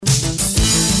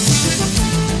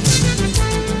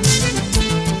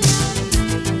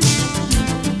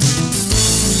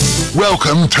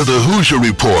Welcome to the Hoosier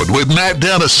Report with Matt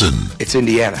Dennison. It's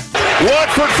Indiana.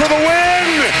 Watford for the win!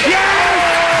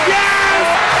 Yes! Yes!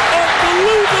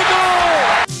 Unbelievable!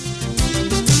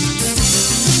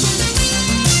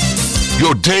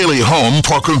 Your daily home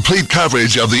for complete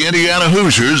coverage of the Indiana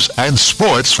Hoosiers and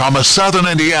sports from a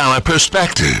Southern Indiana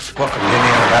perspective. Welcome to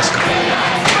Indiana basketball.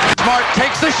 Smart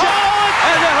takes the shot,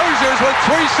 and the Hoosiers with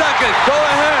 3 seconds go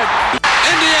ahead.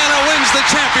 Indiana wins the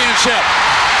championship.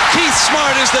 Keith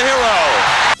Smart is the hero.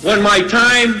 When my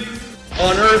time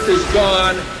on earth is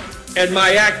gone and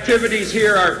my activities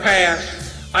here are past,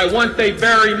 I want they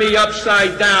bury me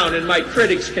upside down and my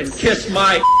critics can kiss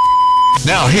my...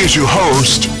 Now here's your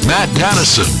host, Matt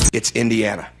Dennison. It's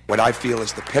Indiana, what I feel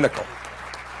is the pinnacle,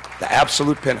 the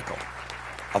absolute pinnacle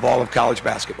of all of college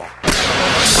basketball.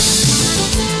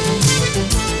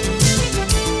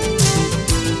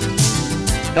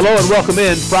 Hello and welcome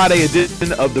in Friday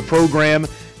edition of the program.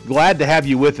 Glad to have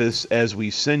you with us as we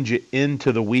send you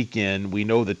into the weekend. We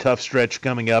know the tough stretch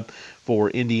coming up for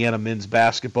Indiana men's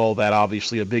basketball. That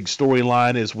obviously a big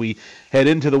storyline as we head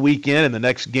into the weekend and the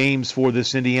next games for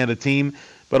this Indiana team.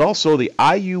 But also the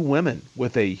IU women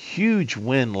with a huge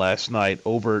win last night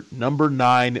over number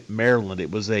 9 Maryland.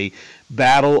 It was a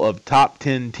battle of top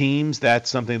 10 teams. That's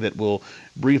something that we'll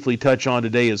briefly touch on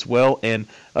today as well. And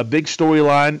a big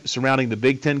storyline surrounding the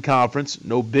Big Ten Conference.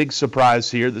 No big surprise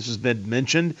here. This has been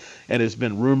mentioned and has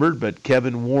been rumored, but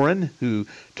Kevin Warren, who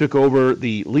took over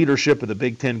the leadership of the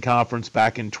Big Ten Conference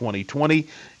back in 2020,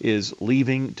 is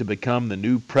leaving to become the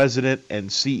new president and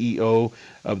CEO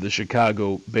of the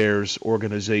Chicago Bears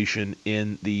organization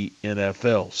in the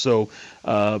NFL. So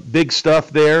big stuff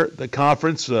there, the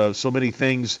conference, so many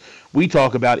things we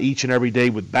talk about each and every day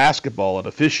with basketball and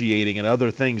officiating and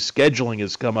other things. Scheduling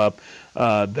has come up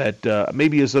that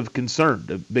maybe is of concern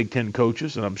to Big Ten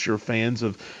coaches, and I'm sure fans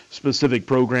of specific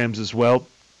programs as well.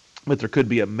 But there could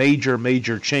be a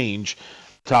major change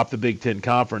atop the Big Ten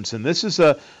Conference. And this is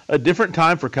a different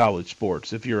time for college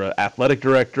sports. If you're an athletic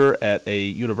director at a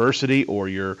university or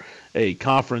you're a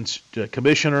conference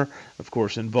commissioner, of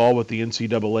course, involved with the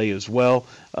NCAA as well,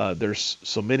 there's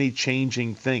so many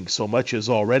changing things. So much has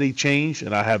already changed,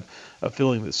 and I have a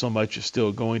feeling that so much is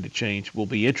still going to change. We'll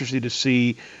be interested to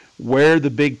see where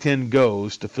the Big Ten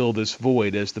goes to fill this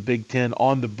void as the Big Ten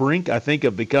on the brink, I think,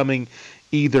 of becoming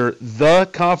either the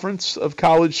conference of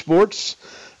college sports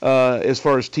as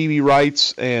far as TV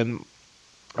rights and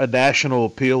a national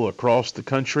appeal across the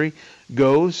country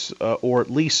goes, or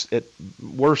at least at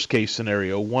worst case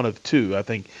scenario, one of two. I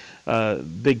think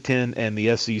Big Ten and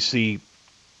the SEC,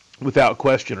 without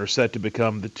question, are set to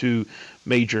become the two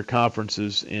major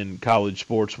conferences in college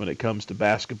sports when it comes to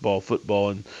basketball, football,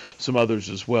 and some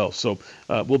others as well. So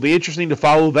will be interesting to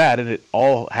follow that, and it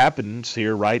all happens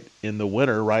here right in the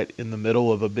winter, right in the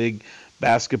middle of a big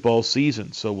basketball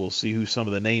season. So we'll see who some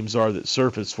of the names are that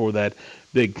surface for that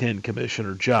Big Ten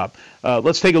commissioner job.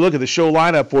 Let's take a look at the show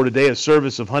lineup for today, a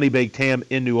service of Honey Baked Ham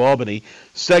in New Albany.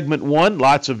 Segment 1,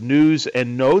 lots of news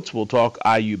and notes. We'll talk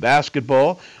IU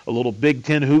basketball, a little Big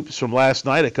Ten hoops from last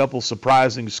night, a couple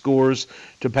surprising scores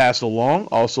to pass along.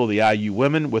 Also the IU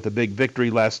women with a big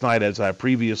victory last night, as I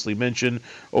previously mentioned,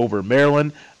 over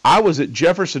Maryland. I was at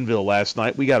Jeffersonville last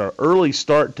night. We got an early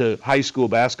start to high school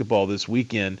basketball this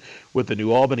weekend with the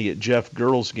New Albany at Jeff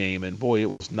girls game, and boy, it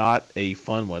was not a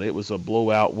fun one. It was a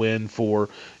blowout win for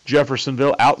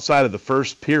Jeffersonville outside of the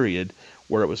first period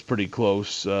where it was pretty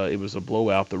close. It was a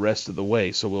blowout the rest of the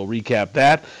way. So we'll recap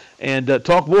that and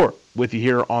talk more with you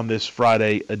here on this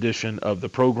Friday edition of the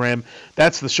program.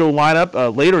 That's the show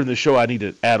lineup. Later in the show, I need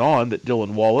to add on that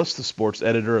Dylan Wallace, the sports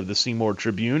editor of the Seymour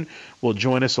Tribune, will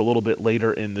join us a little bit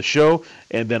later in the show.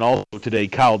 And then also today,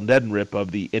 Kyle Nedenrip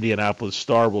of the Indianapolis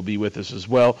Star will be with us as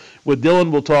well. With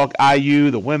Dylan, we'll talk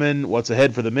IU, the women, what's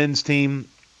ahead for the men's team.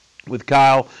 With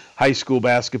Kyle, high school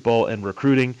basketball and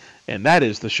recruiting. And that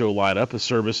is the show lineup, a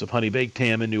service of Honey Baked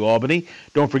Ham in New Albany.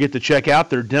 Don't forget to check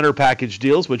out their dinner package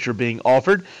deals, which are being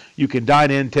offered. You can dine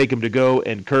in, take them to go,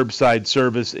 and curbside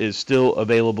service is still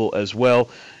available as well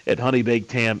at Honey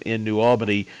Baked Ham in New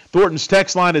Albany. Thornton's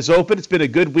text line is open. It's been a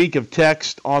good week of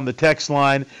text on the text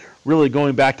line, really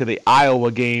going back to the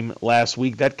Iowa game last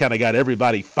week. That kind of got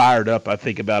everybody fired up, I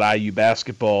think, about IU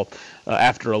basketball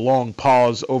after a long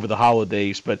pause over the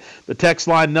holidays. But the text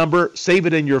line number, save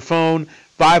it in your phone,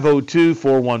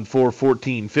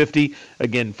 502-414-1450.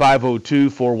 Again,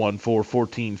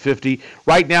 502-414-1450.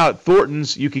 Right now at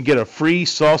Thornton's, you can get a free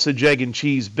sausage, egg, and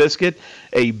cheese biscuit,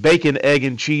 a bacon, egg,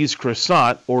 and cheese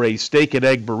croissant, or a steak and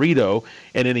egg burrito,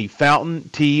 and any fountain,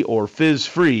 tea, or fizz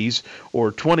freeze.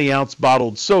 or 20-ounce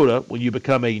bottled soda when you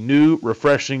become a new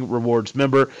Refreshing Rewards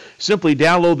member. Simply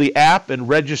download the app and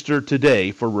register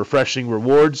today for Refreshing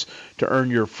Rewards to earn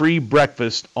your free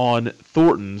breakfast on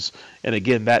Thornton's. And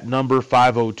again, that number,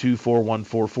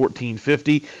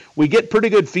 502-414-1450. We get pretty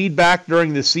good feedback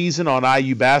during the season on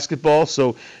IU basketball,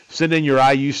 so send in your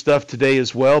IU stuff today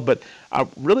as well. But I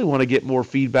really want to get more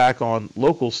feedback on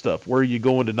local stuff. Where are you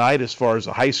going tonight as far as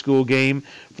a high school game?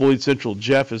 Floyd Central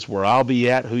Jeff is where I'll be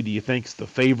at. Who do you think's the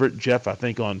favorite? Jeff, I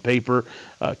think on paper,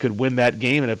 could win that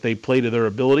game, and if they play to their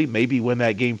ability, maybe win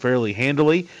that game fairly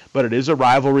handily. But it is a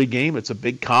rivalry game. It's a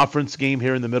big conference game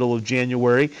here in the middle of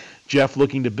January. Jeff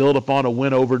looking to build upon a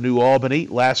win over New Albany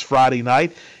last Friday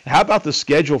night. How about the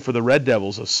schedule for the Red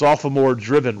Devils, a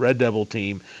sophomore-driven Red Devil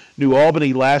team? New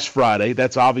Albany last Friday.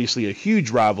 That's obviously a huge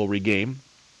rivalry game.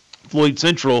 Floyd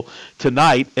Central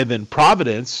tonight, and then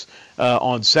Providence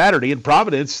on Saturday. And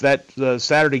Providence, that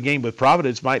Saturday game with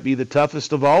Providence might be the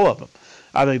toughest of all of them.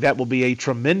 I think that will be a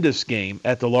tremendous game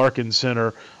at the Larkin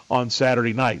Center on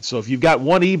Saturday night. So if you've got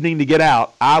one evening to get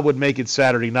out, I would make it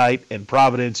Saturday night. And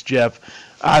Providence, Jeff,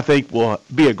 I think will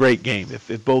be a great game.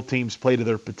 If both teams play to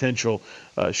their potential,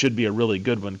 should be a really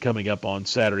good one coming up on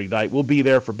Saturday night. We'll be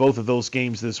there for both of those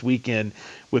games this weekend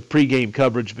with pregame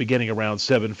coverage beginning around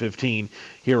 7:15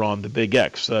 here on the Big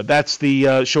X. That's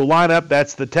the show lineup.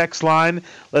 That's the text line.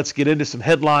 Let's get into some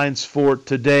headlines for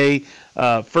today.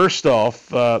 First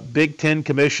off, Big Ten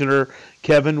Commissioner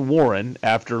Kevin Warren,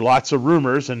 after lots of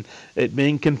rumors and it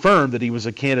being confirmed that he was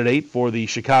a candidate for the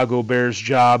Chicago Bears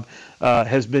job,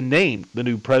 has been named the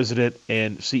new president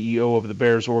and CEO of the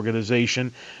Bears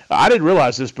organization. I didn't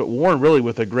realize this, but Warren really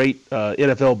with a great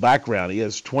NFL background. He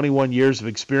has 21 years of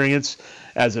experience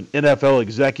as an NFL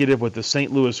executive with the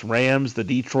St. Louis Rams, the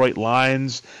Detroit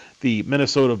Lions, the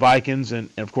Minnesota Vikings, and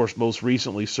of course most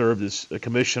recently served as a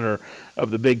commissioner of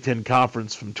the Big Ten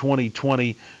Conference from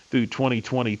 2020 through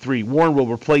 2023. Warren will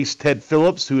replace Ted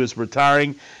Phillips, who is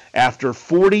retiring after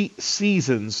 40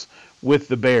 seasons with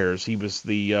the Bears. He was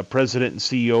the president and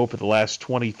CEO for the last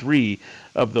 23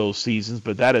 of those seasons,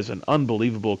 but that is an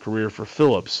unbelievable career for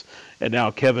Phillips. And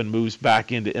now Kevin moves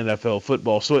back into NFL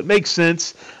football. So it makes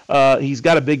sense. He's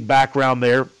got a big background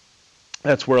there.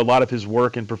 That's where a lot of his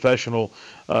work in professional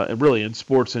and really in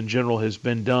sports in general has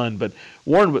been done. But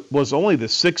Warren was only the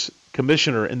sixth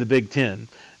commissioner in the Big Ten,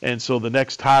 and so the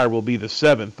next hire will be the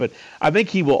seventh. But I think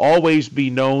he will always be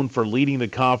known for leading the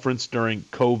conference during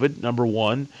COVID, number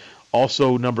one.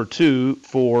 Also, number two,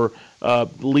 for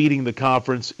leading the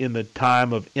conference in the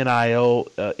time of NIL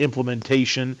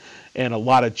implementation and a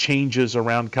lot of changes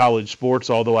around college sports,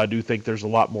 although I do think there's a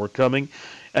lot more coming.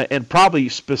 And probably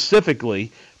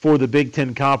specifically for the Big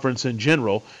Ten Conference in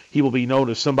general, he will be known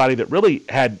as somebody that really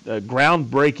had a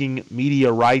groundbreaking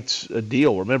media rights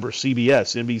deal. Remember,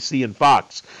 CBS, NBC, and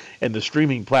Fox, and the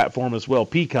streaming platform as well,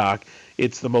 Peacock.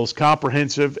 It's the most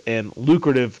comprehensive and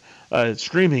lucrative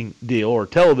streaming deal or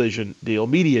television deal,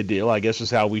 media deal, I guess is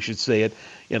how we should say it,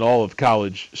 in all of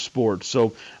college sports.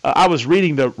 So I was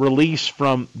reading the release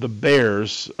from the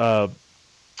Bears.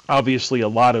 Obviously, a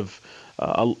lot of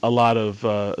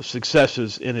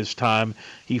successes in his time.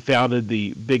 He founded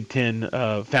the Big Ten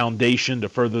Foundation to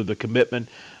further the commitment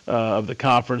of the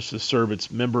conference to serve its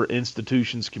member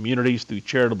institutions, communities through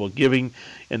charitable giving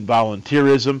and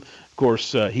volunteerism. Of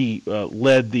course, he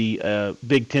led the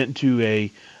Big Ten to a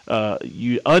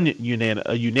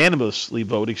unanimously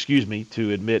vote,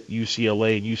 to admit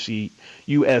UCLA and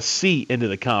USC into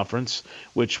the conference,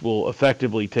 which will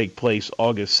effectively take place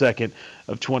August 2nd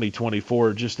of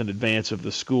 2024, just in advance of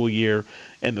the school year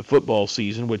and the football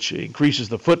season, which increases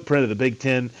the footprint of the Big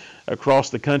Ten across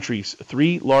the country's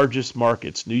three largest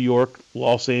markets, New York,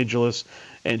 Los Angeles,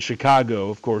 and Chicago.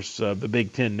 Of course, the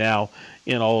Big Ten now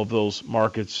in all of those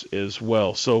markets as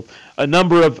well. So a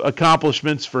number of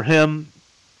accomplishments for him.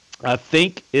 I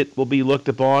think it will be looked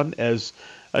upon as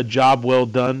a job well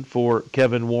done for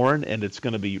Kevin Warren, and it's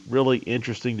going to be really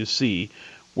interesting to see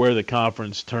where the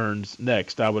conference turns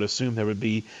next. I would assume there would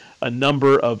be a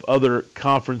number of other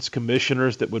conference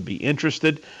commissioners that would be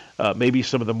interested. Maybe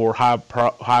some of the more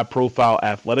high-profile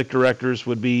athletic directors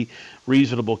would be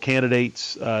reasonable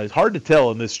candidates. It's hard to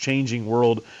tell in this changing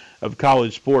world of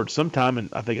college sports. Sometime, and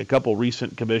I think a couple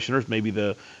recent commissioners, maybe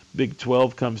the Big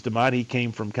 12 comes to mind. He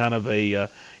came from kind of a,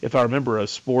 if I remember, a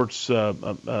sports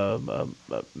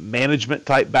management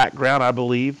type background, I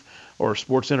believe, or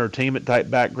sports entertainment type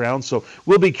background. So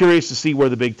we'll be curious to see where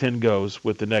the Big Ten goes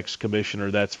with the next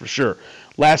commissioner, that's for sure.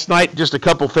 Last night, just a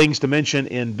couple things to mention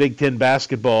in Big Ten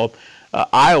basketball.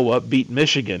 Iowa beat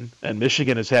Michigan, and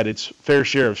Michigan has had its fair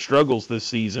share of struggles this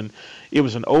season. It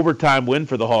was an overtime win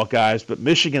for the Hawkeyes, but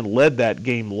Michigan led that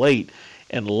game late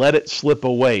and let it slip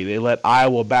away. They let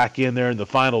Iowa back in there in the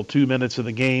final 2 minutes of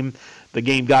the game. The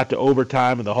game got to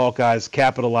overtime, and the Hawkeyes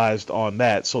capitalized on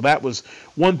that. So that was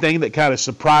one thing that kind of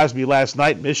surprised me last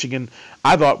night. Michigan,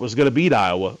 I thought, was going to beat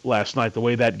Iowa last night, the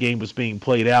way that game was being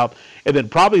played out. And then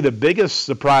probably the biggest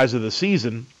surprise of the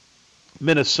season,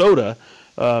 Minnesota,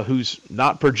 who's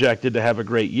not projected to have a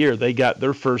great year. They got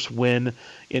their first win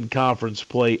in conference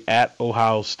play at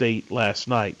Ohio State last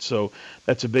night. So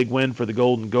that's a big win for the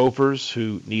Golden Gophers,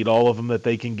 who need all of them that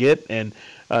they can get. And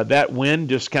that win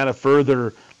just kind of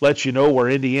further lets you know where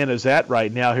Indiana's at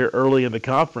right now here early in the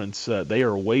conference. They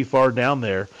are way far down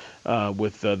there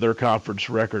with their conference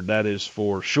record, that is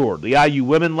for sure. The IU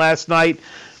women last night,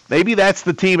 maybe that's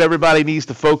the team everybody needs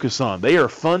to focus on. They are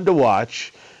fun to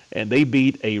watch, and they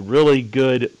beat a really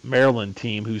good Maryland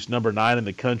team who's number 9 in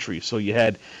the country. So you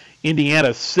had Indiana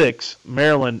 6th,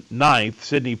 Maryland 9th.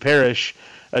 Sydney Parrish,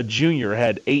 a junior,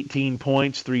 had 18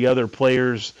 points. 3 other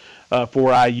players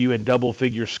for IU in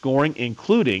double-figure scoring,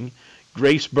 including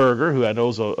Grace Berger, who I know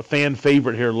is a fan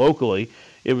favorite here locally.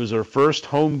 It was her first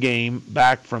home game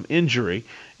back from injury,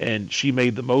 and she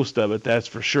made the most of it, that's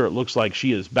for sure. It looks like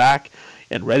she is back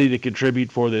and ready to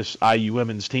contribute for this IU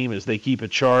women's team as they keep a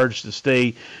charge to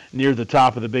stay near the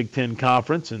top of the Big Ten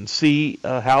Conference and see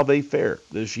how they fare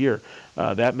this year.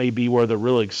 That may be where the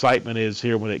real excitement is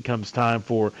here when it comes time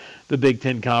for the Big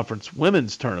Ten Conference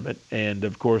women's tournament and,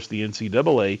 of course, the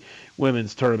NCAA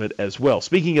women's tournament as well.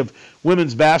 Speaking of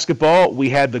women's basketball, we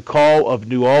had the call of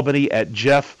New Albany at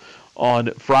Jeff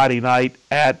on Friday night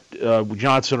at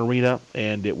Johnson Arena,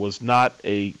 and it was not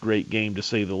a great game to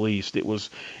say the least. It was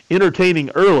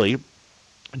entertaining early.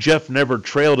 Jeff never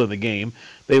trailed in the game.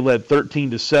 They led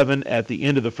 13-7 at the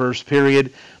end of the first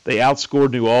period. They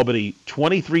outscored New Albany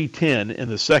 23-10 in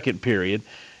the second period,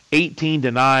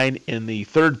 18-9 in the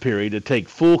third period to take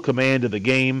full command of the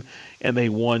game, and they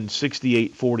won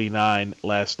 68-49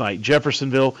 last night.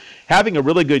 Jeffersonville having a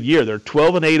really good year. They're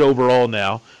 12-8 overall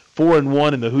now,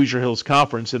 4-1 in the Hoosier Hills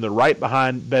Conference, and they're right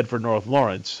behind Bedford North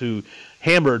Lawrence, who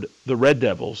hammered the Red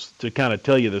Devils, to kind of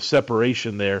tell you the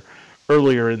separation there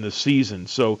earlier in the season.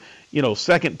 So,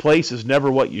 second place is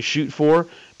never what you shoot for,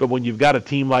 but when you've got a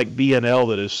team like BNL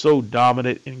that is so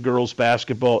dominant in girls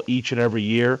basketball each and every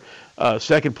year,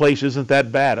 second place isn't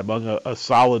that bad among a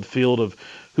solid field of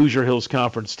Hoosier Hills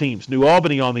Conference teams. New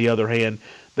Albany, on the other hand,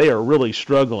 they are really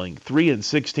struggling.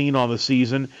 3-16 on the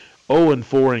season,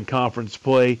 0-4 in conference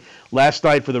play. Last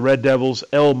night for the Red Devils,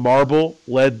 Elle Marble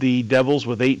led the Devils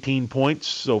with 18 points.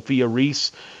 Sophia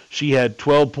Reese, she had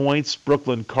 12 points.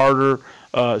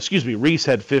 Reese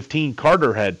had 15.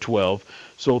 Carter had 12.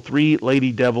 So 3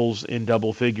 Lady Devils in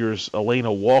double figures.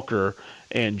 Elena Walker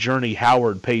and Journey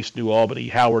Howard paced New Albany.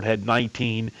 Howard had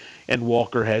 19 and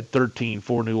Walker had 13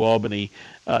 for New Albany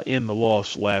in the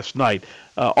loss last night.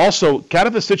 Also, kind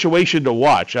of a situation to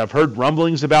watch. I've heard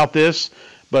rumblings about this,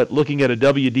 but looking at a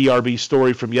WDRB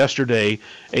story from yesterday,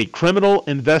 a criminal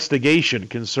investigation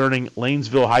concerning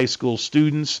Lanesville High School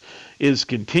students is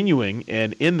continuing.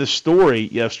 And in the story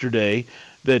yesterday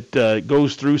that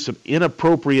goes through some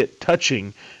inappropriate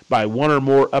touching by one or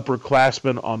more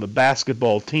upperclassmen on the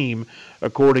basketball team,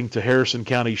 according to Harrison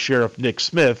County Sheriff Nick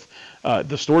Smith.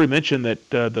 The story mentioned that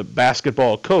the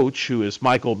basketball coach, who is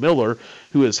Michael Miller,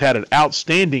 who has had an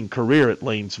outstanding career at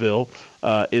Lanesville,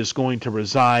 is going to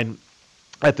resign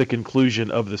at the conclusion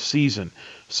of the season.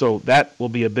 So that will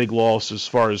be a big loss as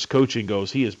far as coaching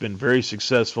goes. He has been very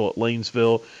successful at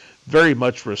Lanesville, very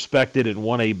much respected in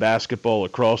 1A basketball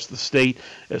across the state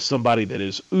as somebody that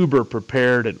is uber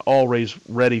prepared and always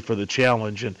ready for the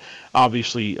challenge. And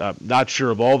obviously, not sure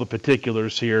of all the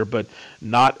particulars here, but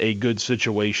not a good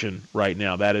situation right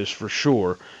now. That is for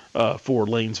sure for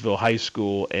Lanesville High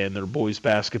School and their boys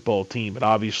basketball team. But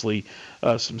obviously,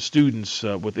 some students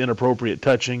with inappropriate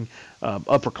touching,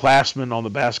 upperclassmen on the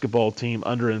basketball team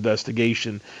under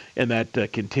investigation, and that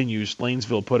continues.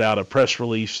 Lanesville put out a press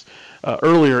release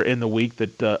earlier in the week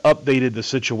that updated the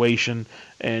situation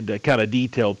and kind of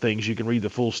detailed things. You can read the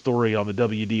full story on the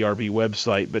WDRB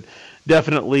website, but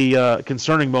definitely a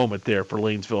concerning moment there for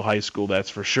Lanesville High School, that's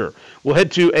for sure. We'll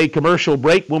head to a commercial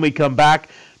break. When we come back,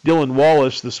 Dylan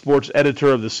Wallace, the sports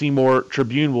editor of the Seymour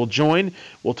Tribune, will join.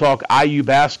 We'll talk IU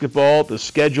basketball, the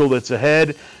schedule that's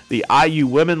ahead, the IU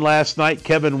women last night,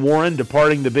 Kevin Warren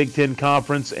departing the Big Ten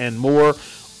Conference, and more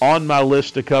on my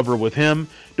list to cover with him.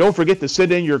 Don't forget to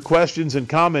send in your questions and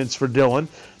comments for Dylan.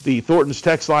 The Thornton's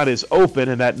text line is open,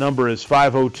 and that number is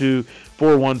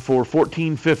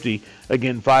 502-414-1450.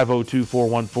 Again,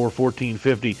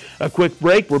 502-414-1450. A quick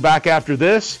break. We're back after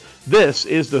this. This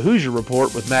is the Hoosier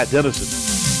Report with Matt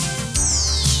Dennison.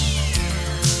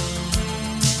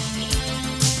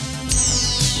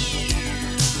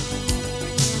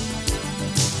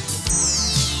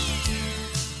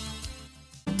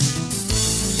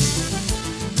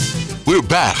 We're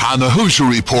back on the Hoosier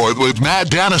Report with Matt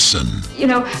Dennison. You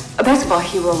know, a basketball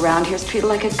hero around here is treated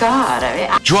like a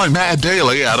god. Join Matt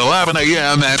daily at 11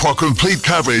 a.m. for complete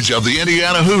coverage of the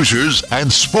Indiana Hoosiers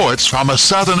and sports from a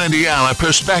Southern Indiana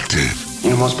perspective.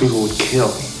 You know, most people would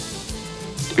kill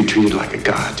to be treated like a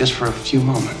god just for a few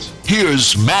moments.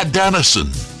 Here's Matt Dennison.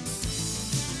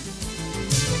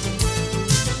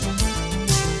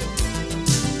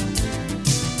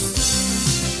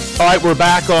 All right, we're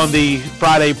back on the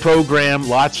Friday program.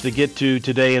 Lots to get to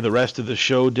today and the rest of the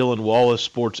show. Dylan Wallace,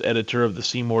 sports editor of the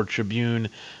Seymour Tribune,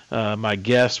 my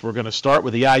guest. We're going to start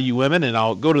with the IU women, and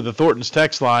I'll go to the Thornton's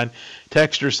text line.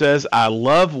 Texter says, I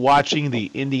love watching the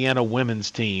Indiana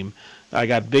women's team. I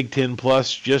got Big Ten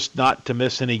Plus just not to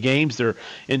miss any games. They're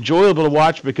enjoyable to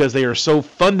watch because they are so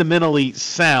fundamentally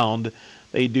sound.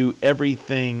 They do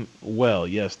everything well.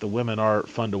 Yes, the women are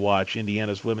fun to watch.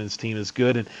 Indiana's women's team is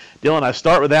good. And, Dylan, I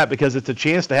start with that because it's a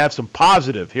chance to have some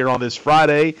positive here on this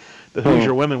Friday. The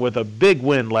Hoosier women with a big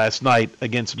win last night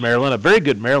against Maryland, a very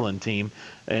good Maryland team.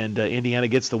 And Indiana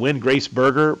gets the win. Grace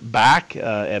Berger back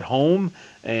at home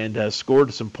and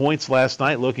scored some points last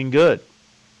night, looking good.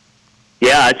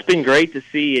 Yeah, it's been great to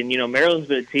see. And, you know, Maryland's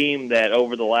been a team that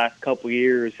over the last couple of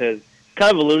years has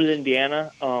kind of eluded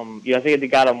Indiana. I think they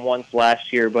got them once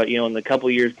last year, but, in the couple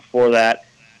of years before that,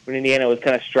 when Indiana was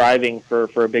kind of striving for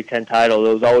a Big Ten title,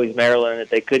 it was always Maryland that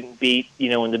they couldn't beat,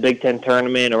 in the Big Ten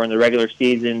tournament or in the regular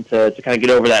season to kind of get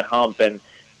over that hump. And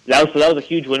that was a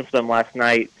huge win for them last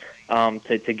night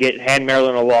to hand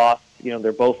Maryland a loss.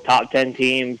 They're both top 10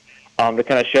 teams to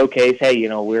kind of showcase, hey,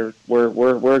 we're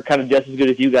kind of just as good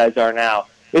as you guys are now.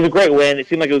 It was a great win. It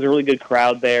seemed like it was a really good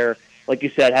crowd there. Like you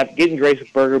said, getting Grace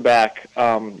Berger back,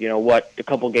 a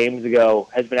couple games ago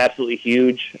has been absolutely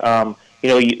huge.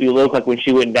 You look like when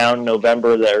she went down in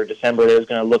November or December, it was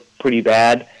going to look pretty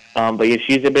bad. But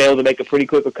she's been able to make a pretty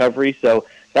quick recovery, so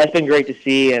that's been great to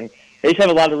see. And they just have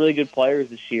a lot of really good players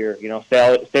this year.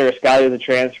 Sarah Scally is a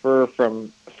transfer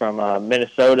from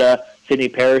Minnesota. Sydney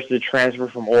Parrish is a transfer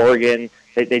from Oregon.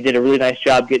 They did a really nice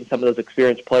job getting some of those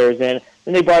experienced players in.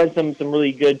 And they brought in some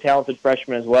really good, talented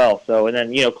freshmen as well. So, and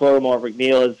then, Chloe Moore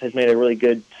McNeil has made a really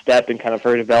good step in kind of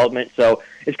her development. So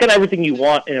it's kind of everything you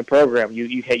want in a program.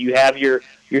 You have your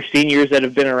seniors that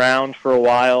have been around for a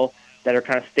while that are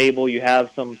kind of stable. You have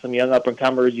some young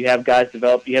up-and-comers. You have guys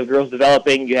develop. You have girls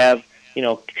developing. You have,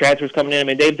 transfers coming in. I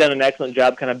mean, they've done an excellent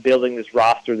job kind of building this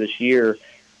roster this year.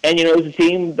 And, it was a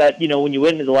team that, when you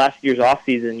went into the last year's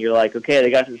offseason, you're like, okay, they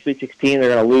got to the Sweet 16.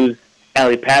 They're going to lose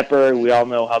Allie Patberg. We all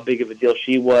know how big of a deal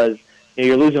she was.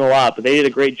 You're losing a lot, but they did a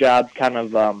great job kind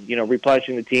of,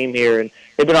 replenishing the team here. And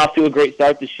they've been off to a great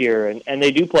start this year. And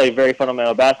they do play very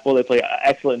fundamental basketball. They play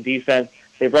excellent defense.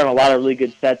 They've run a lot of really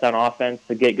good sets on offense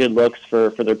to get good looks for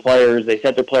their players. They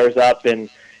set their players up in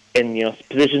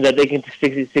positions that they can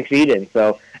succeed in.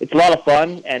 So it's a lot of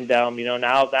fun. And, now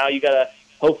you got to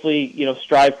hopefully,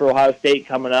 strive for Ohio State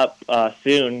coming up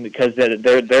soon because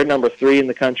they're number 3 in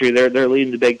the country. They're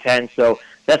leading the Big Ten. So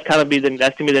that's gonna be the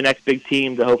next big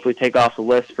team to hopefully take off the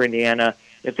list for Indiana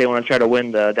if they want to try to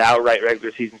win the outright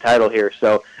regular season title here.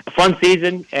 So a fun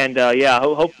season, and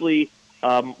hopefully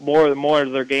more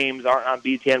of their games aren't on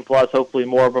BTN Plus. Hopefully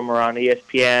more of them are on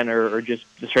ESPN or just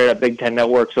the straight up Big Ten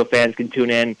Network, so fans can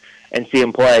tune in and see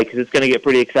them play because it's going to get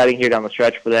pretty exciting here down the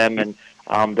stretch for them. And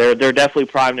they're definitely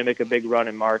primed to make a big run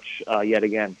in March yet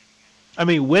again. I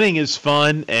mean, winning is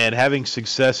fun and having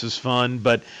success is fun,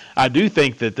 but I do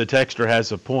think that the texter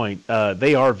has a point.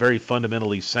 They are very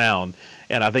fundamentally sound,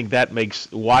 and I think that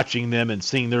makes watching them and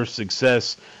seeing their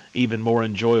success even more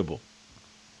enjoyable.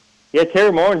 Yeah,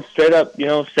 Terry Moore straight up,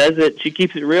 says it. She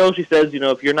keeps it real. She says,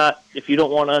 if you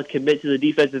don't want to commit to the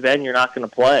defensive end, you're not going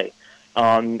to play.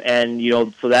 So in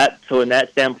that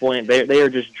standpoint, they are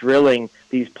just drilling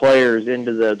these players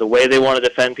into the way they want to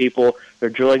defend people. They're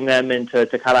drilling them into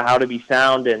kind of how to be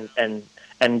sound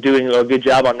and doing a good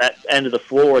job on that end of the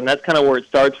floor, and that's kind of where it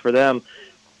starts for them.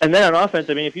 And then on offense,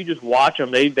 I mean, if you just watch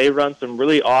them, they run some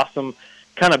really awesome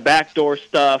kind of backdoor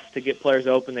stuff to get players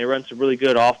open. They run some really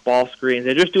good off-ball screens.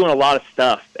 They're just doing a lot of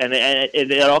stuff, and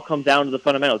it all comes down to the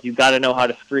fundamentals. You've got to know how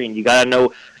to screen. You got to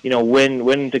know,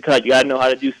 when to cut. You got to know how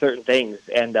to do certain things,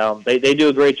 and they do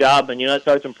a great job. And that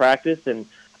starts in practice. And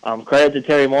credit to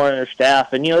Terry Moore and her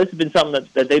staff. And this has been something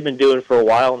that they've been doing for a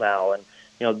while now. And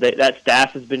that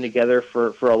staff has been together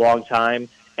for a long time.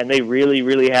 And they really,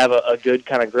 really have a good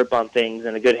kind of grip on things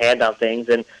and a good hand on things.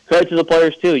 And credit to the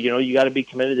players, too. You got to be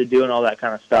committed to doing all that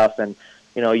kind of stuff. And,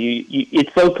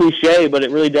 it's so cliche, but it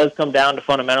really does come down to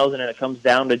fundamentals, and it comes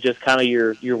down to just kind of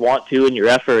your want to and your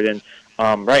effort. And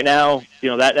right now,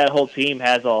 that whole team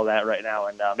has all that right now.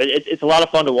 And it's a lot of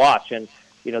fun to watch. And,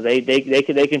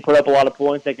 they can put up a lot of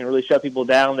points. They can really shut people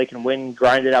down. They can win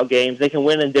grinded out games. They can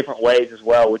win in different ways as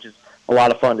well, which is a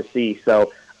lot of fun to see.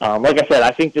 So, like I said,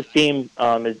 I think this team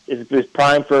is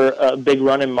primed for a big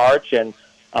run in March, and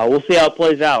we'll see how it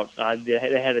plays out. They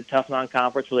had a tough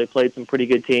non-conference where they played some pretty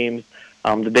good teams.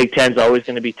 The Big Ten's always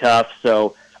going to be tough,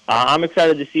 so I'm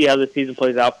excited to see how this season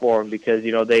plays out for them because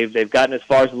they've gotten as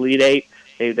far as the Elite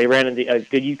Eight. They ran into a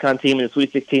good UConn team in the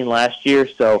Sweet 16 last year,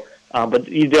 so. But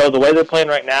the way they're playing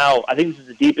right now, I think this is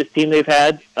the deepest team they've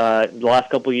had in the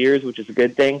last couple of years, which is a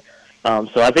good thing.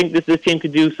 So I think this team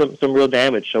could do some real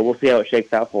damage. So we'll see how it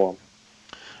shakes out for them.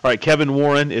 All right, Kevin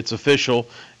Warren, it's official,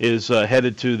 is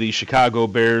headed to the Chicago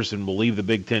Bears and will leave the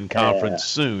Big Ten Conference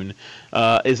soon.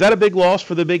 Is that a big loss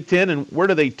for the Big Ten, and where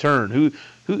do they turn? Who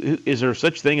is there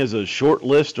such thing as a short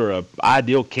list or a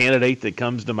ideal candidate that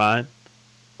comes to mind?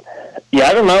 Yeah,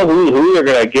 I don't know who they're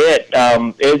going to get.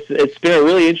 It's been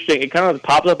really interesting. It kind of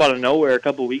popped up out of nowhere a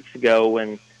couple of weeks ago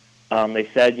when they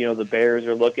said, the Bears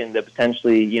are looking to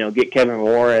potentially, get Kevin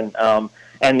Warren.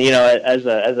 And, as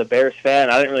a Bears fan,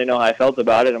 I didn't really know how I felt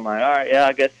about it. I'm like, all right, yeah,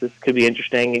 I guess this could be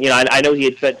interesting. And, I know he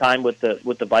had spent time with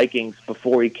the Vikings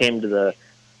before he came to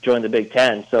join the Big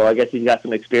Ten. So I guess he's got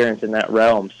some experience in that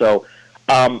realm. So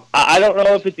I don't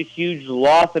know if it's a huge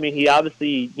loss. I mean, he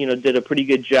obviously, did a pretty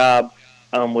good job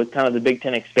with kind of the Big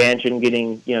Ten expansion,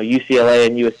 getting UCLA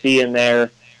and USC in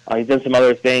there. He's done some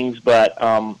other things, but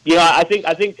I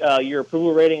think your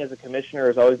approval rating as a commissioner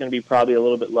is always going to be probably a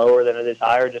little bit lower than it is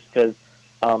higher, just because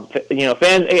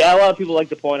fans. A lot of people like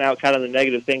to point out kind of the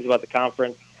negative things about the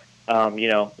conference.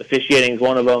 Officiating is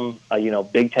one of them.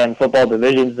 Big Ten football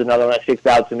divisions is another one that sticks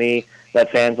out to me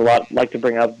that fans a lot like to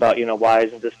bring up about why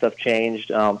isn't this stuff changed.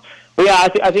 But yeah,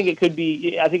 I think it could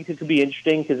be. I think it could be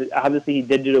interesting because obviously he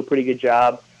did do a pretty good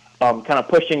job, kind of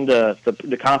pushing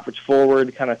the conference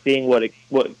forward, kind of seeing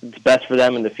what's best for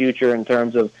them in the future in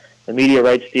terms of the media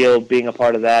rights deal, being a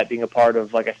part of that, being a part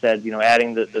of, like I said,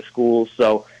 adding the schools.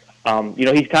 So, he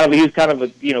was kind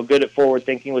of good at forward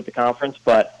thinking with the conference.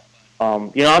 But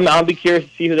I'll be curious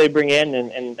to see who they bring in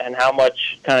and how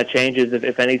much kind of changes,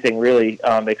 if anything, really,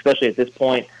 especially at this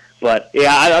point. But,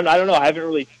 yeah, I don't know. I haven't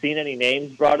really seen any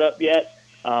names brought up yet.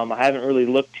 I haven't really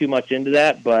looked too much into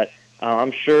that. But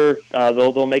I'm sure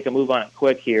they'll make a move on it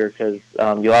quick here because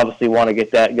you'll obviously want to get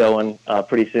that going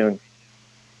pretty soon.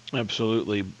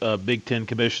 Absolutely. Big Ten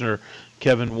Commissioner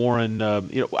Kevin Warren,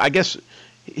 I guess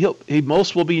he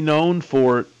most will be known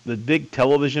for the big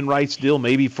television rights deal,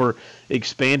 maybe for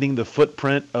expanding the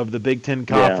footprint of the Big Ten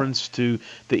Conference to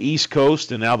the East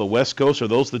Coast and now the West Coast. Are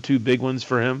those the two big ones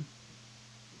for him?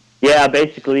 Yeah,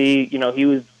 basically, he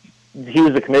was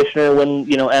the commissioner when,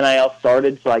 NIL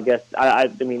started, so I guess, I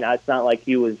mean, it's not like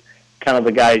he was kind of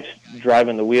the guy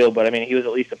driving the wheel, but, I mean, he was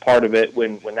at least a part of it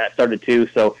when that started too,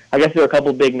 so I guess there were a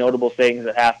couple big notable things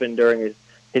that happened during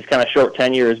his kind of short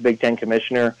tenure as Big Ten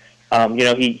commissioner.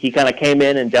 He kind of came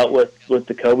in and dealt with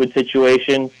the COVID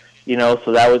situation,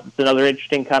 so it's another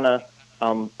interesting kind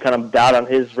of doubt on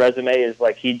his resume is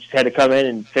like he just had to come in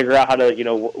and figure out how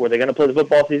to, were they going to play the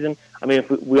football season? I mean,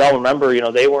 if we all remember,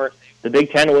 the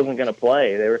Big Ten wasn't going to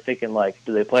play. They were thinking like,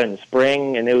 do they play in the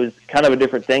spring? And it was kind of a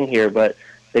different thing here, but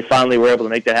they finally were able to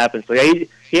make that happen. So yeah,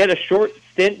 he had a short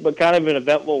stint, but kind of an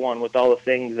eventful one with all the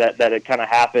things that had kind of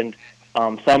happened,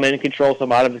 some in control,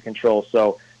 some out of his control.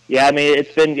 So yeah, I mean,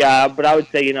 it's been, but I would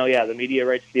say, the media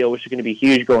rights deal, which is going to be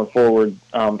huge going forward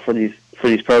for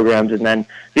these programs, and then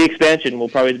the expansion will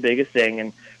probably be the biggest thing.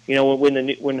 And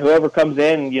when whoever comes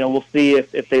in, we'll see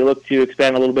if they look to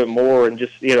expand a little bit more. And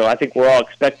just I think we're all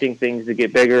expecting things to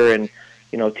get bigger and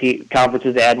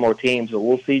conferences to add more teams. But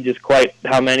we'll see just quite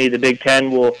how many the Big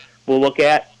Ten will look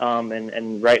at.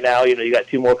 And right now, you got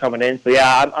two more coming in. So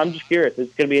yeah, I'm just curious.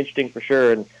 It's going to be interesting for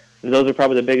sure. And those are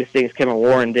probably the biggest things Kevin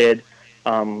Warren did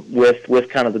with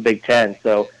kind of the Big Ten.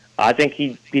 So I think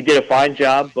he did a fine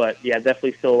job, but yeah,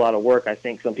 definitely still a lot of work I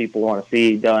think some people want to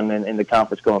see done in the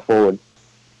conference going forward.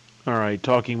 All right,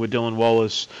 talking with Dylan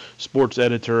Wallace, sports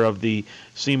editor of the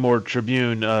Seymour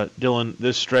Tribune. Dylan,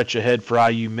 this stretch ahead for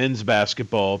IU men's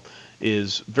basketball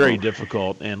is very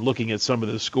difficult, and looking at some of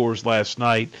the scores last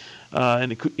night,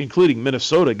 and including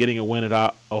Minnesota getting a win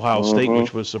at Ohio State,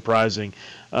 which was surprising,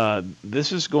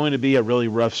 this is going to be a really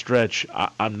rough stretch.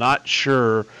 I'm not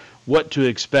sure what to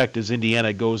expect as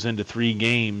Indiana goes into 3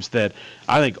 games that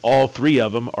I think all 3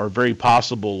 of them are very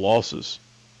possible losses.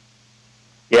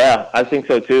 Yeah, I think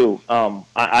so too.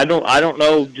 I don't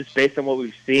know, just based on what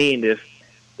we've seen,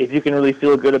 if you can really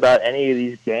feel good about any of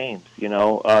these games.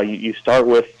 You start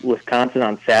with Wisconsin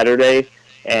on Saturday,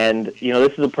 and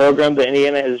this is a program that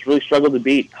Indiana has really struggled to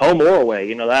beat, home or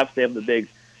away. They have the big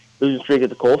losing streak at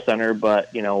the Kohl Center.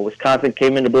 But, Wisconsin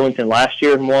came into Bloomington last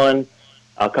year and won.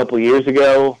 A couple years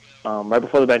ago, right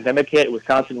before the pandemic hit,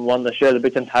 Wisconsin won the share of the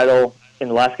Big Ten title in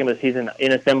the last game of the season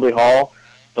in Assembly Hall.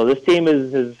 So this team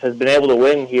has been able to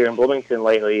win here in Bloomington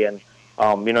lately. And,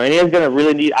 Indiana's going to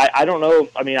really need – I don't know.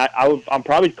 I mean, I'm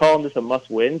probably calling this a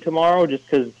must-win tomorrow just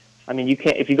because, you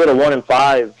can't – if you go to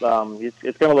 1-5,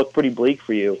 it's going to look pretty bleak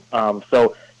for you.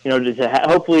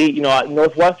 Hopefully,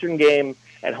 Northwestern game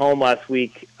at home last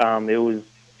week, it was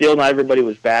still not everybody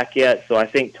was back yet. So I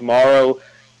think tomorrow –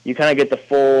 you kind of get the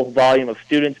full volume of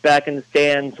students back in the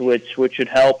stands, which should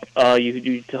help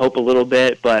you to hope a little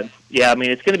bit. But, yeah,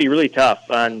 it's going to be really tough.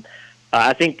 And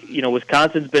I think,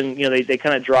 Wisconsin's been, they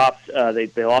kind of dropped.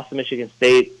 They lost to Michigan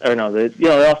State. Or no, they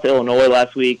lost to Illinois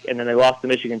last week, and then they lost to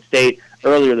Michigan State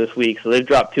earlier this week. So they've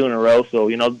dropped 2 in a row.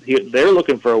 So, they're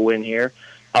looking for a win here.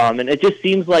 And it just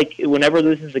seems like whenever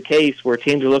this is the case where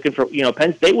teams are looking for,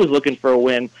 Penn State was looking for a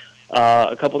win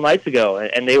a couple nights ago,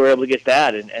 and they were able to get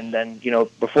that. And then,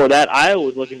 before that, Iowa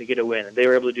was looking to get a win, and they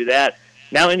were able to do that.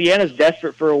 Now Indiana's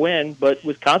desperate for a win, but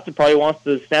Wisconsin probably wants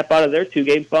to snap out of their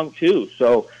 2-game funk too.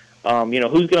 So,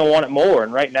 who's going to want it more?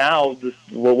 And right now,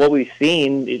 what we've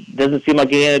seen, it doesn't seem like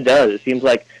Indiana does. It seems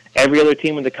like every other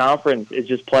team in the conference is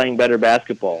just playing better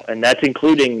basketball, and that's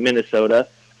including Minnesota,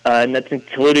 and that's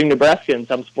including Nebraska in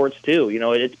some sports too.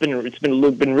 It's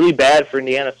been really bad for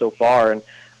Indiana so far, and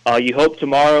you hope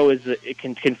tomorrow it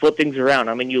can flip things around.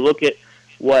 You look at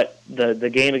what the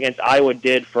game against Iowa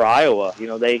did for Iowa.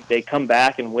 They come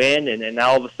back and win, and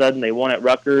now all of a sudden they won at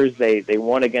Rutgers. They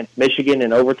won against Michigan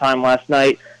in overtime last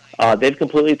night. They've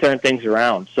completely turned things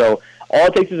around. So all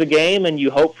it takes is a game, and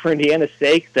you hope for Indiana's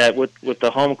sake that with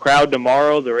the home crowd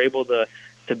tomorrow, they're able to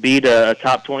beat a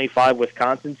top 25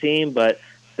 Wisconsin team. But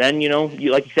then,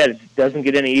 like you said, it doesn't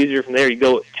get any easier from there. You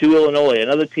go to Illinois,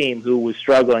 another team who was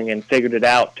struggling and figured it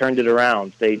out, turned it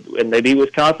around. They beat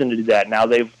Wisconsin to do that. Now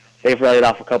they've rallied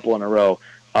off a couple in a row.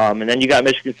 And then you got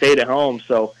Michigan State at home.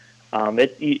 So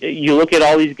you look at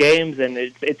all these games, and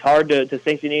it's hard to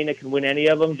think Indiana can win any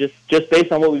of them just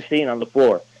based on what we've seen on the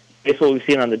floor, based on what we've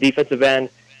seen on the defensive end,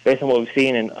 based on what we've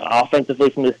seen offensively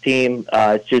from this team.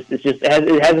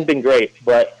 It hasn't been great.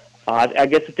 But I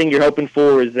guess the thing you're hoping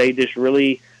for is they just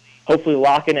really hopefully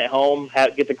lock in at home,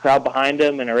 get the crowd behind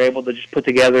them, and are able to just put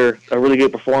together a really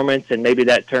good performance, and maybe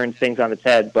that turns things on its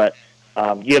head. But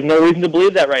you have no reason to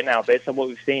believe that right now, based on what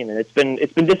we've seen, and it's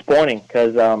been disappointing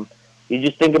because you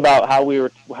just think about how we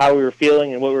were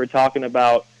feeling and what we were talking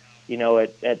about,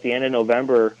 at the end of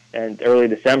November and early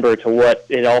December to what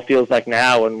it all feels like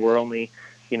now, and we're only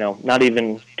not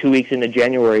even 2 weeks into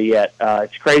January yet.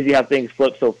 It's crazy how things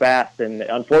flip so fast, and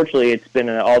unfortunately, it's been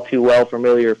an all too well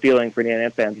familiar feeling for Indiana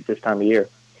fans at this time of year.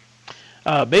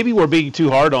 Maybe we're being too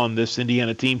hard on this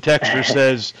Indiana team. Texter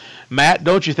says, Matt,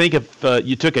 don't you think if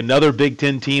you took another Big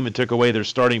Ten team and took away their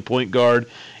starting point guard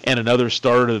and another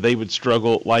starter, they would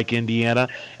struggle like Indiana?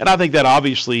 And I think that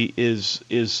obviously is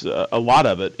a lot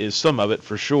of it, is some of it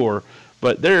for sure.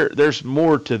 But there's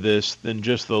more to this than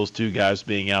just those two guys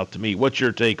being out to me. What's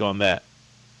your take on that?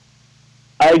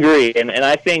 I agree, and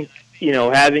I think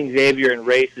having Xavier and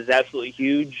Race is absolutely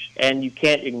huge, and you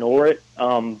can't ignore it.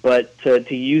 But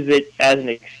to use it as an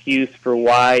excuse for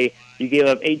why you gave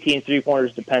up 18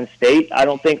 3-pointers to Penn State, I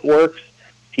don't think works.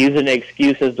 To use an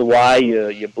excuse as to why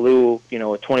you blew a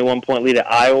 21-point lead at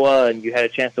Iowa and you had a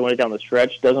chance to win it down the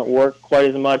stretch doesn't work quite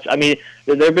as much. There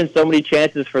have been so many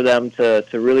chances for them to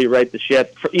really right the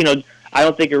ship. I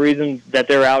don't think a reason that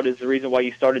they're out is the reason why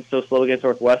you started so slow against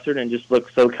Northwestern and just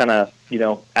looked so kind of,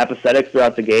 apathetic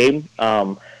throughout the game.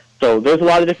 So there's a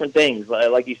lot of different things,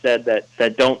 like you said,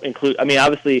 that don't include –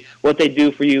 obviously what they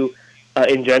do for you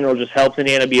in general just helps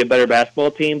Indiana be a better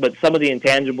basketball team, but some of the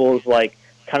intangibles like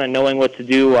kind of knowing what to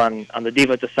do on the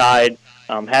defensive side,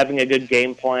 having a good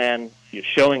game plan,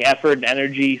 showing effort and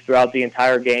energy throughout the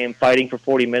entire game, fighting for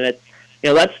 40 minutes.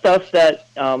 That's stuff that,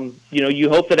 you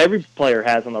hope that every player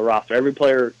has on the roster. Every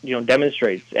player,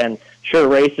 demonstrates. And sure,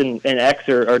 Race and X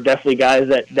are definitely guys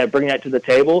that bring that to the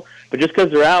table. But just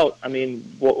because they're out,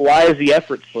 why is the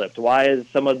effort slipped? Why is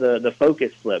some of the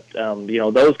focus slipped?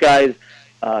 Those guys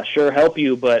sure help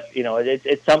you, but,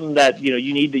 it's something that,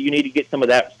 you need to get some of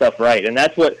that stuff right. And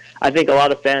that's what I think a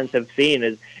lot of fans have seen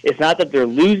is it's not that they're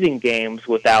losing games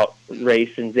without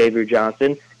Race and Xavier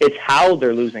Johnson. It's how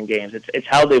they're losing games. It's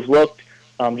how they've looked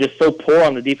just so poor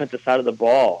on the defensive side of the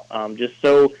ball, just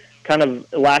so kind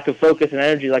of lack of focus and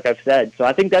energy, like I've said. So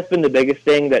I think that's been the biggest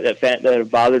thing that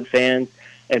have bothered fans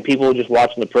and people just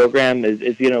watching the program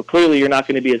is clearly you're not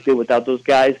going to be as good without those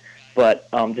guys,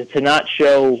 but to not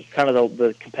show kind of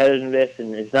the competitiveness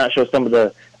and to not show some of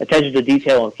the attention to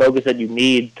detail and focus that you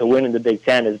need to win in the Big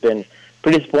Ten has been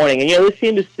pretty disappointing. And, this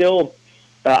team is still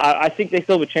I think they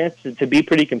still have a chance to be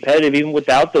pretty competitive even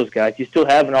without those guys. You still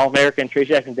have an All-American, Trey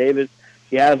Jackson-Davis.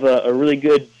 You have a really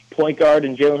good point guard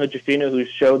in Jalen Hood-Jafino who's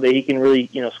showed that he can really,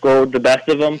 score with the best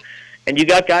of them. And you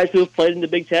got guys who have played in the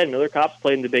Big Ten. Miller Kopp's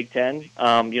played in the Big Ten.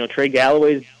 Trey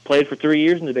Galloway's played for 3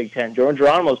 years in the Big Ten. Jordan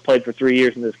Geronimo's played for 3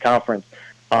 years in this conference.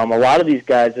 A lot of these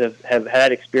guys have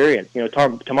had experience.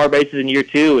 Tamar Bates is in year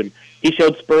 2, and he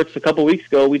showed spurts a couple weeks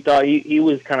ago. We thought he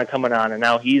was kind of coming on, and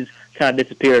now he's kind of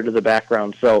disappeared to the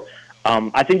background. So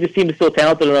I think this team is still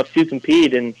talented enough to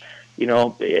compete, and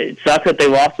it sucks that they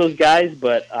lost those guys,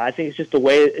 but I think it's just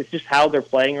it's just how they're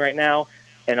playing right now,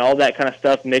 and all that kind of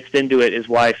stuff mixed into it is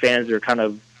why fans are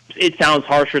it sounds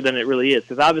harsher than it really is,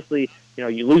 because obviously,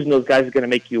 you losing those guys is going to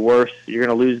make you worse. You're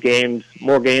going to lose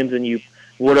more games than you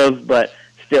would have, but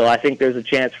still, I think there's a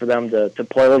chance for them to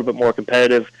play a little bit more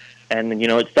competitive. And,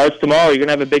 it starts tomorrow. You're going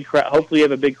to have a big crowd. Hopefully you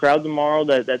have a big crowd tomorrow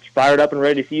that's fired up and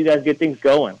ready to see you guys get things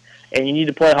going. And you need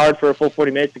to play hard for a full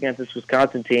 40 minutes against this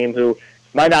Wisconsin team who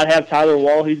might not have Tyler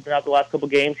Wall. He's been out the last couple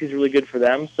games. He's really good for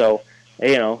them. So,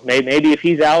 maybe if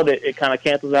he's out, it kind of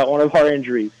cancels out one of our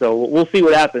injuries. So we'll see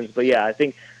what happens. But, yeah, I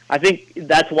think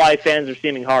that's why fans are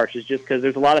seeming harsh, is just because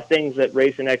there's a lot of things that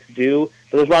Race and X do,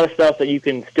 but there's a lot of stuff that you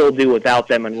can still do without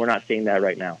them, and we're not seeing that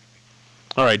right now.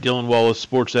 All right, Dylan Wallace,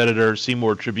 sports editor,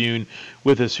 Seymour Tribune,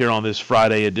 with us here on this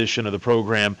Friday edition of the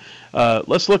program.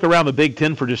 Let's look around the Big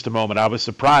Ten for just a moment. I was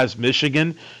surprised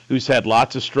Michigan, who's had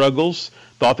lots of struggles,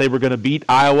 thought they were going to beat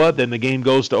Iowa. Then the game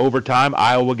goes to overtime.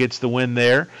 Iowa gets the win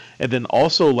there. And then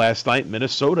also last night,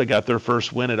 Minnesota got their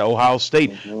first win at Ohio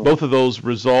State. Mm-hmm. Both of those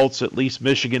results, at least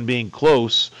Michigan being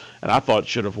close, and I thought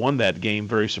should have won that game.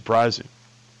 Very surprising.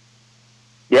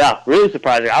 Yeah, really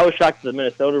surprising. I was shocked at the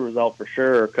Minnesota result for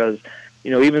sure because,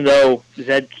 even though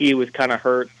Zed Key was kind of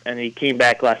hurt and he came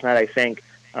back last night, I think,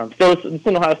 still it's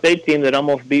an Ohio State team that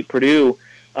almost beat Purdue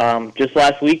just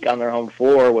last week on their home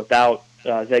floor without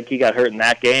Zed Key got hurt in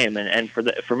that game. And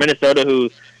for Minnesota,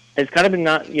 who has kind of been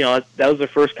that was their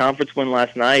first conference win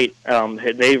last night.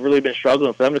 They've really been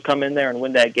struggling. For them to come in there and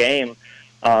win that game is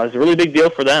a really big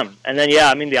deal for them. And then,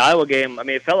 the Iowa game,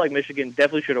 it felt like Michigan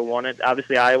definitely should have won it.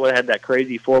 Obviously, Iowa had that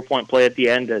crazy 4-point play at the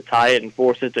end to tie it and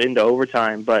force it into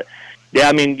overtime. But yeah,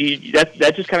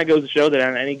 that just kind of goes to show that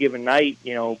on any given night,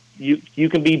 you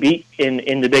can be beat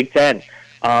in the Big Ten,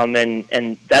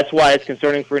 and that's why it's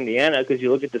concerning for Indiana, because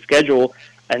you look at the schedule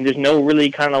and there's no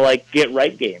really kind of like get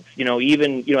right games.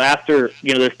 Even after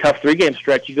this tough 3-game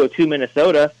stretch, you go to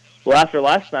Minnesota. Well, after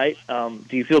last night,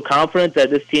 do you feel confident that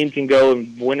this team can go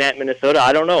and win at Minnesota?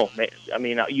 I don't know.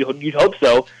 You'd hope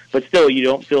so, but still, you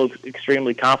don't feel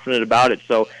extremely confident about it.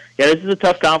 So yeah, this is a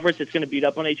tough conference. It's going to beat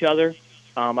up on each other.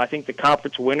 I think the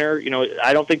conference winner,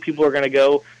 I don't think people are going to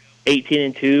go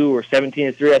 18-2 or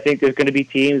 17-3. I think there's going to be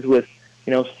teams with,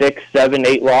 6, 7,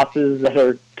 8 losses that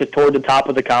are toward the top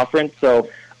of the conference. So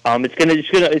it's going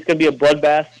to be a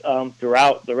bloodbath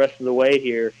throughout the rest of the way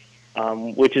here,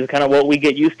 which is kind of what we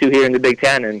get used to here in the Big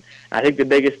Ten. And I think the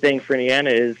biggest thing for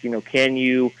Indiana is, can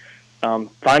you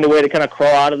find a way to kind of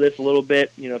crawl out of this a little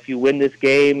bit? If you win this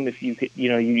game, if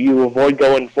you avoid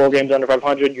going 4 games under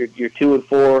 500, you're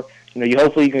 2-4.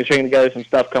 Hopefully you can string together some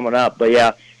stuff coming up. But,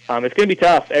 yeah, it's going to be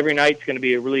tough. Every night's going to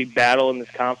be a really battle in this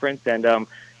conference. And,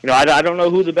 I don't know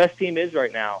who the best team is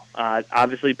right now.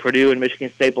 Obviously, Purdue and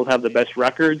Michigan State both have the best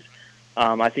records.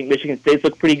 I think Michigan State's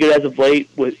looked pretty good as of late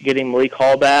with getting Malik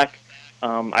Hall back.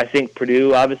 I think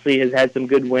Purdue obviously has had some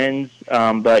good wins.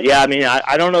 But, yeah,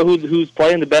 I don't know who's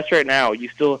playing the best right now.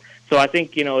 So I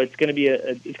think, it's going to be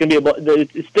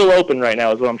it's still open right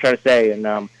now is what I'm trying to say.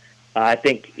 And, I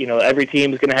think, every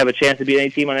team is going to have a chance to beat any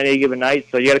team on any given night,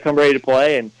 so you got to come ready to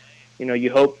play. And,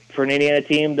 you hope for an Indiana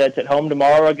team that's at home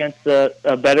tomorrow against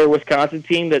a better Wisconsin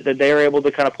team that they are able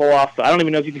to kind of pull off. So I don't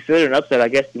even know if you consider it an upset. I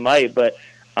guess you might. But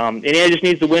Indiana just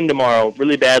needs to win tomorrow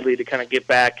really badly to kind of get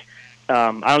back.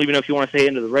 I don't even know if you want to say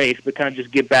into the race, but kind of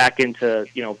just get back into,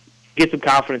 get some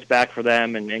confidence back for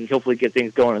them and hopefully get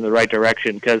things going in the right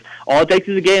direction. Because all it takes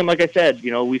is a game, like I said.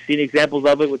 We've seen examples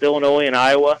of it with Illinois and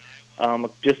Iowa.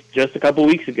 Just a couple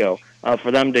weeks ago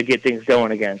for them to get things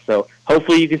going again. So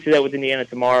hopefully you can see that with Indiana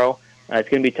tomorrow. It's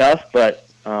going to be tough, but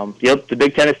the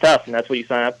Big Ten is tough, and that's what you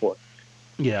sign up for.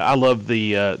 Yeah, I love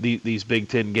these Big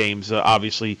Ten games.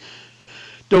 Obviously,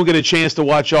 don't get a chance to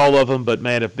watch all of them, but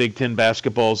man, if Big Ten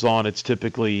basketball's on, it's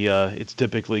typically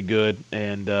good.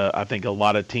 And I think a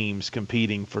lot of teams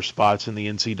competing for spots in the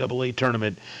NCAA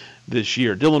tournament this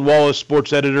year. Dylan Wallace,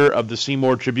 sports editor of the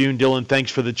Seymour Tribune. Dylan,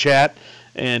 thanks for the chat.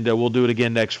 And we'll do it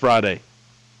again next Friday.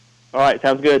 All right,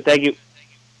 sounds good. Thank you.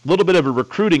 little bit of a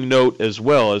recruiting note as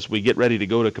well as we get ready to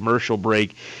go to commercial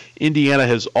break. Indiana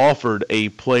has offered a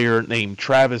player named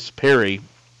Travis Perry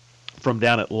from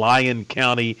down at Lyon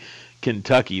County,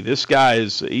 Kentucky. This guy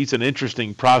he's an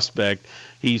interesting prospect.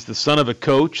 He's the son of a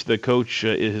coach. The coach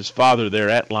is his father there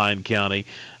at Lyon County.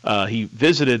 He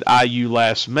visited IU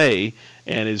last May,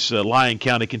 and his Lyon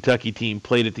County, Kentucky team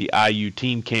played at the IU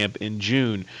team camp in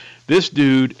June. This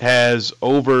dude has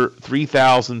over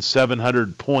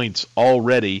 3,700 points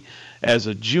already as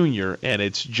a junior, and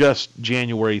it's just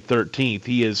January 13th.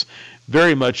 He is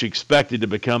very much expected to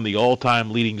become the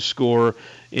all-time leading scorer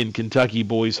in Kentucky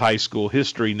boys high school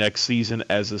history next season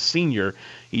as a senior.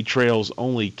 He trails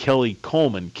only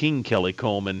King Kelly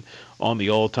Coleman, on the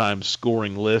all-time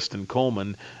scoring list, and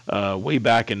Coleman, way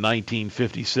back in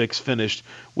 1956, finished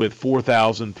with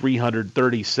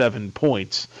 4,337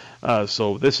 points.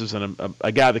 So this is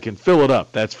a guy that can fill it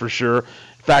up, that's for sure.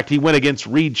 In fact, he went against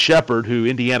Reed Shepherd, who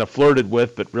Indiana flirted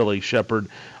with, but really Shepherd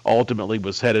ultimately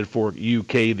was headed for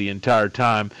UK the entire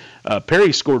time.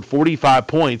 Perry scored 45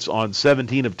 points on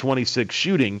 17 of 26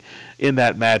 shooting in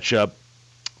that matchup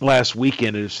last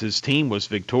weekend as his team was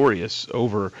victorious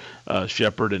over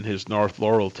Shepherd and his North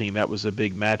Laurel team. That was a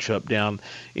big matchup down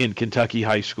in Kentucky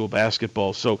high school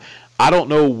basketball. So I don't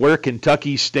know where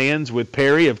Kentucky stands with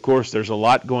Perry. Of course, there's a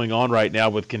lot going on right now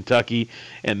with Kentucky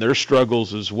and their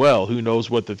struggles as well. Who knows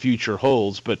what the future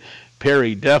holds, but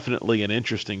Perry definitely an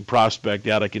interesting prospect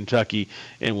out of Kentucky,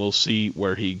 and we'll see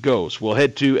where he goes. We'll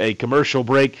head to a commercial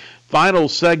break. Final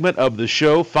segment of the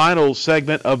show, final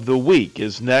segment of the week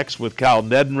is next with Kyle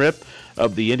Neddenriep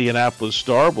of the Indianapolis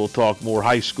Star. We'll talk more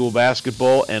high school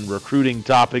basketball and recruiting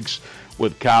topics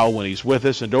with Kyle when he's with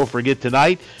us. And don't forget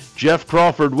tonight, Jeff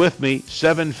Crawford with me,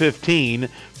 7:15.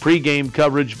 Pregame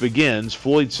coverage begins.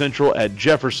 Floyd Central at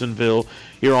Jeffersonville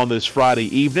here on this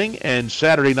Friday evening. And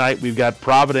Saturday night, we've got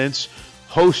Providence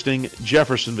hosting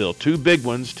Jeffersonville. Two big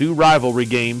ones, two rivalry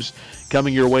games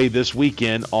coming your way this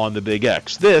weekend on the Big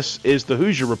X. This is the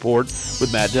Hoosier Report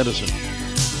with Matt Dennison.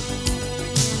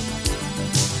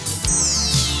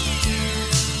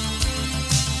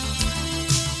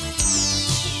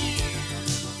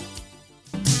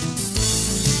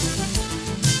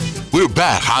 We're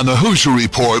back on the Hoosier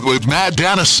Report with Matt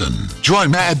Dennison. Join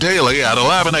Matt daily at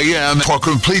 11 a.m. for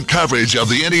complete coverage of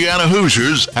the Indiana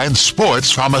Hoosiers and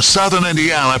sports from a Southern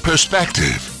Indiana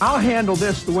perspective. I'll handle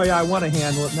this the way I want to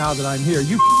handle it now that I'm here.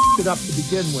 You it up to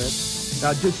begin with.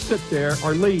 Now just sit there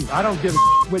or leave. I don't give a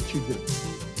what you do.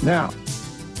 Now,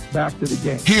 back to the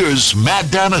game. Here's Matt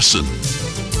Dennison.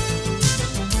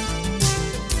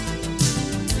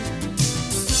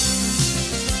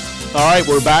 All right,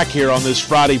 we're back here on this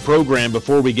Friday program.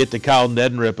 Before we get to Kyle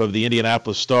Neddenriep of the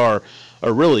Indianapolis Star,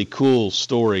 a really cool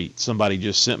story somebody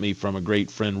just sent me from a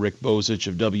great friend, Rick Bozich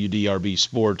of WDRB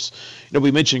Sports. You know,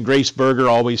 we mentioned Grace Berger,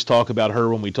 always talk about her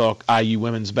when we talk IU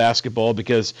women's basketball,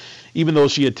 because even though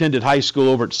she attended high school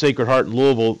over at Sacred Heart in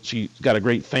Louisville, she's got a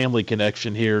great family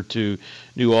connection here to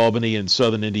New Albany and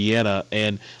Southern Indiana.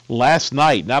 And last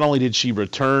night, not only did she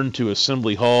return to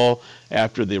Assembly Hall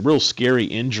after the real scary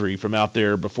injury from out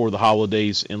there before the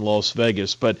holidays in Las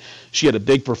Vegas, but she had a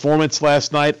big performance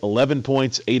last night, 11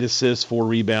 points, 8 assists, 4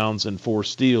 rebounds, and 4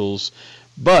 steals.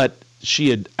 But she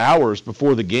had, hours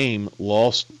before the game,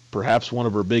 lost perhaps one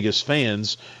of her biggest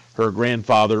fans, her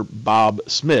grandfather, Bob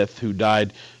Smith, who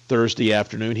died Thursday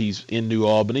afternoon. He's in New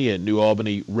Albany, a New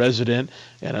Albany resident,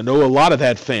 and I know a lot of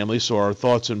that family, so our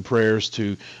thoughts and prayers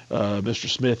to Mr.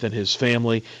 Smith and his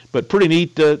family. But pretty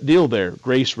neat deal there.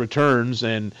 Grace returns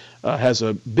and has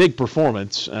a big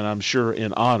performance, and I'm sure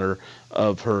in honor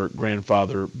of her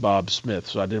grandfather, Bob Smith.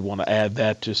 So I did want to add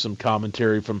that to some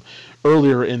commentary from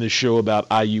earlier in the show about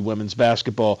IU women's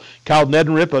basketball. Kyle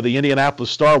Neddenriep of the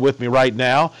Indianapolis Star with me right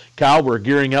now. Kyle, we're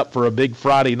gearing up for a big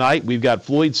Friday night. We've got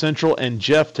Floyd Central and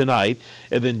Jeff tonight,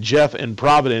 and then Jeff and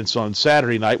Providence on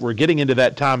Saturday night. We're getting into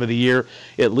that time of the year,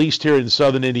 at least here in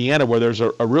Southern Indiana, where there's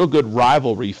a real good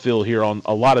rivalry feel here on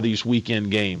a lot of these weekend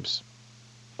games.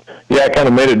 Yeah, I kind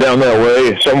of made it down that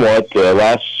way somewhat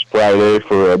last Friday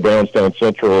for Brownstown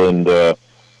Central and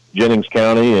Jennings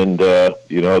County, and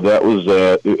that was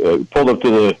pulled up to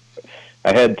the.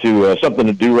 I had to something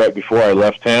to do right before I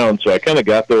left town, so I kind of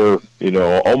got there,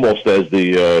 almost as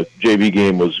the JV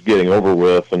game was getting over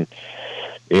with, and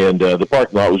the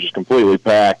parking lot was just completely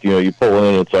packed. You pull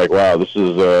in, and it's like, wow, this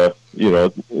is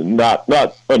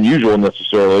not unusual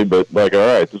necessarily, but like,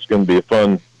 all right, this is going to be a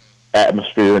fun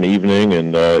atmosphere and evening,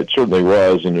 and it certainly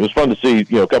was. And it was fun to see,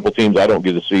 a couple teams I don't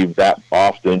get to see that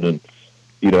often, and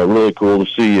really cool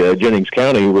to see Jennings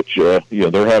County, which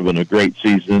they're having a great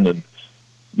season, and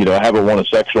haven't won a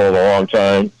sectional in a long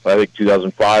time. I think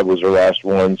 2005 was their last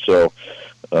one, so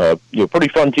pretty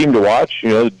fun team to watch.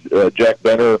 Jack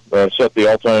Benner set the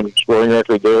all-time scoring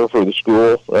record there for the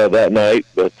school that night,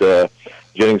 but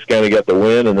Jennings County got the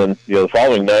win, and then the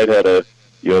following night had a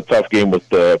tough game with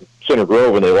Center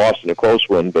Grove, and they lost in a close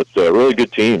one. But a really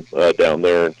good team down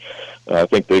there, and I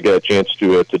think they got a chance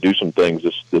to do some things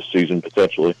this season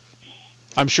potentially.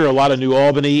 I'm sure a lot of New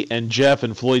Albany and Jeff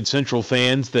and Floyd Central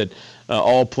fans that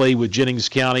all play with Jennings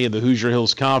County in the Hoosier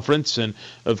Hills Conference, and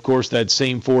of course that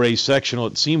same 4A sectional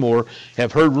at Seymour,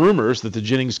 have heard rumors that the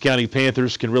Jennings County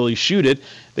Panthers can really shoot it.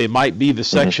 They might be the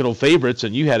sectional favorites,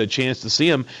 and you had a chance to see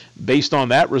them. Based on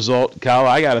that result, Kyle,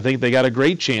 I got to think they got a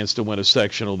great chance to win a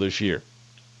sectional this year.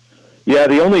 Yeah,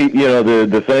 the only,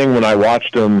 the thing when I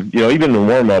watched them, even in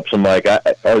warm-ups, I'm like,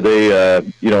 are they,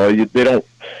 they don't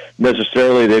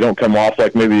necessarily, they don't come off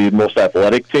like maybe the most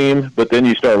athletic team, but then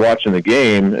you start watching the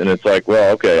game, and it's like,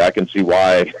 well, okay, I can see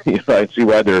why, I see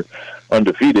why they're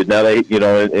undefeated. Now they,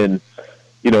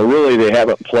 really they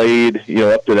haven't played,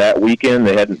 up to that weekend.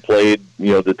 They hadn't played,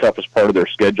 the toughest part of their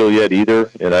schedule yet either,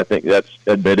 and I think that's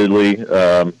admittedly,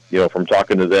 from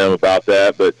talking to them about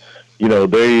that, but,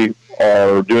 they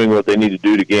are doing what they need to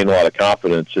do to gain a lot of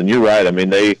confidence. And you're right. I mean,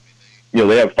 they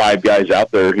have 5 guys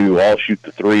out there who all shoot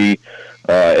the three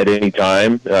at any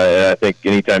time. And I think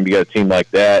anytime you got a team like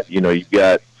that, you've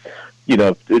got,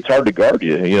 it's hard to guard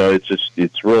you.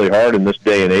 It's really hard in this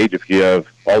day and age if you have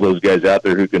all those guys out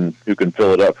there who can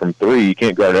fill it up from three. You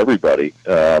can't guard everybody.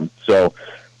 So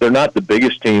they're not the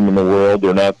biggest team in the world.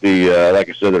 They're not the, like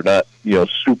I said, they're not,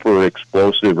 super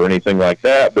explosive or anything like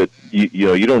that, but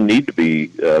you don't need to be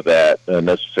that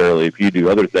necessarily if you do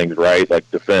other things right, like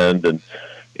defend and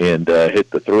hit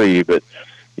the three. But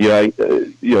I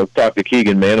talked to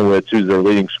Keegan Manowitz, who's their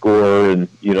leading scorer, and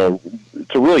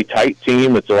it's a really tight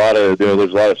team. It's a lot of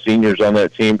there's a lot of seniors on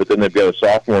that team, but then they've got a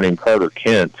sophomore named Carter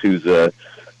Kent, who's a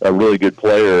really good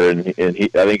player, and I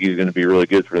think he's going to be really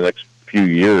good for the next few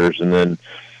years. And then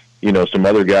some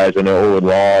other guys. I know Owen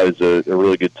Law is a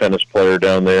really good tennis player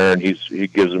down there, and he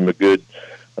gives them a good.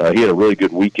 He had a really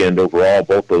good weekend overall,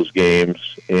 both those games.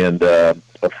 And a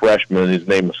freshman, his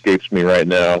name escapes me right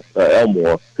now,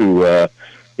 Elmore, who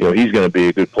he's going to be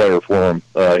a good player for them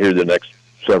here the next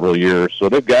several years. So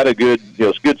they've got a good,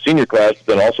 it's a good senior class,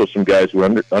 but then also some guys who are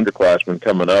underclassmen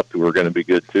coming up who are going to be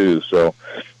good too. So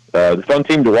the fun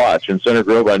team to watch. In Center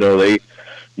Grove, I know they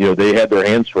had their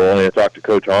hands full, and I talked to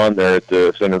Coach Hahn there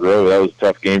at Center Grove. That was a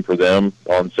tough game for them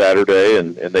on Saturday,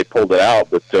 and they pulled it out.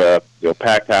 But,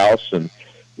 packed house and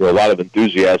a lot of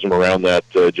enthusiasm around that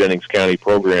Jennings County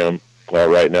program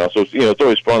right now. So, it's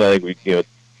always fun. I think we,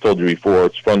 told you before,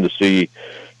 it's fun to see,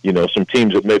 some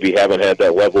teams that maybe haven't had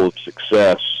that level of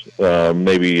success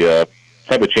maybe have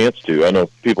a chance to. I know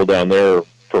people down there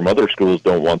from other schools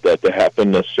don't want that to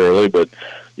happen necessarily, but,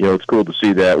 it's cool to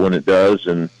see that when it does.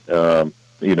 And,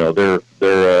 they're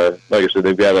like I said,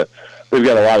 they've got a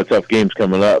lot of tough games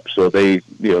coming up. So they're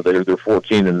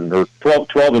 14 or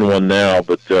 12-1 now,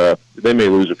 but they may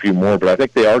lose a few more. But I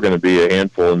think they are going to be a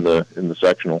handful in the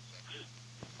sectional.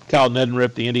 Kyle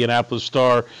Neddenriep, the Indianapolis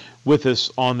Star, with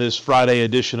us on this Friday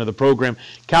edition of the program.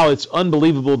 Kyle, it's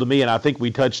unbelievable to me, and I think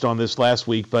we touched on this last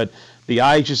week, but the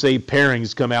IHSA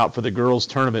pairings come out for the girls'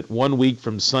 tournament 1 week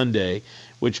from Sunday,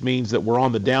 which means that we're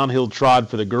on the downhill trot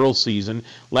for the girls' season.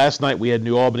 Last night we had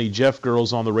New Albany Jeff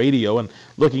girls on the radio, and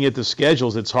looking at the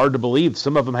schedules, it's hard to believe.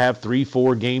 Some of them have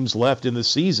 3-4 games left in the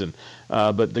season.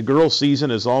 But the girls' season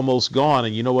is almost gone,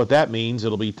 and you know what that means.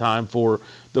 It'll be time for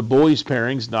the boys'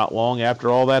 pairings not long after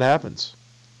all that happens.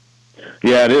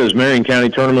 Yeah, it is. Marion County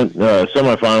Tournament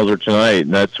semifinals are tonight,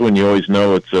 and that's when you always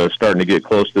know it's starting to get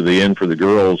close to the end for the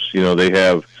girls. They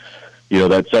have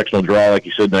that sectional draw, like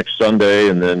you said, next Sunday,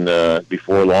 and then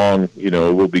before long,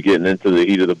 we'll be getting into the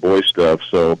heat of the boys stuff.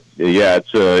 So yeah,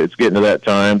 it's getting to that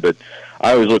time. But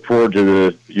I always look forward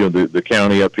to the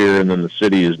county up here, and then the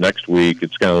city is next week.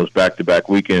 It's kind of those back-to-back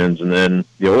weekends, and then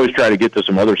you always try to get to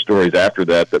some other stories after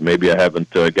that maybe I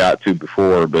haven't got to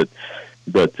before. But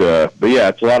yeah,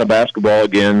 it's a lot of basketball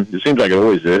again. It seems like it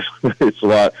always is. It's a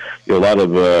lot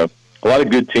of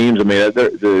good teams. I mean,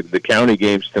 the county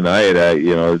games tonight,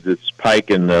 it's Pike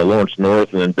and Lawrence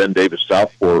North, and then Ben Davis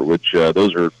Southport, which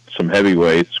those are some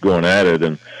heavyweights going at it.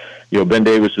 And Ben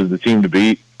Davis is the team to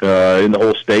beat in the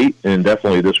whole state, and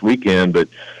definitely this weekend. But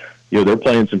they're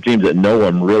playing some teams that know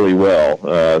them really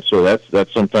well. So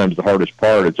that's sometimes the hardest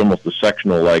part. It's almost a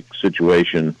sectional-like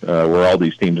situation where all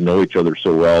these teams know each other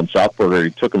so well. And Southport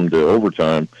already took them to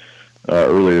overtime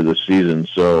earlier this season.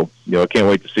 So, I can't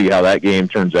wait to see how that game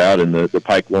turns out. And the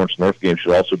Pike Lawrence North game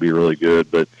should also be really good.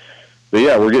 But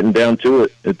yeah, we're getting down to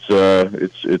it. It's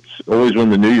always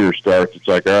when the new year starts, it's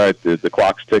like, all right, the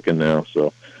clock's ticking now.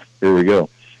 So here we go.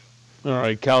 All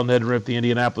right, Kyle Neddenriff, the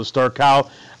Indianapolis Star.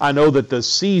 Kyle, I know that the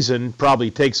season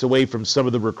probably takes away from some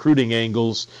of the recruiting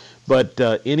angles, but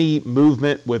any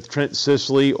movement with Trent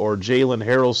Sisley or Jalen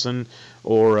Harrelson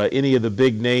or any of the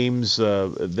big names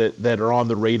that are on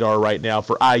the radar right now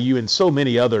for IU and so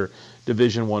many other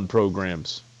Division I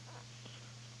programs?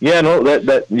 Yeah, no,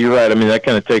 that you're right. I mean, that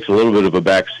kind of takes a little bit of a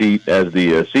back seat as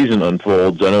the season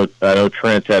unfolds. I know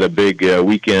Trent had a big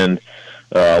weekend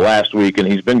last week, and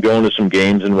he's been going to some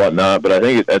games and whatnot. But I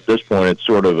think at this point, it's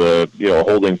sort of a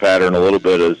holding pattern a little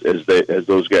bit as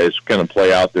those guys kind of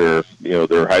play out their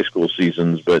high school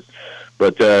seasons. But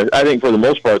I think for the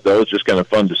most part, though, it's just kind of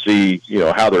fun to see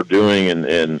how they're doing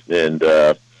and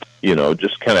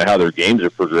just kind of how their games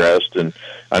have progressed. And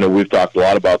I know we've talked a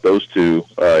lot about those two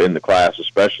in the class,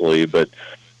 especially, but.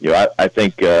 I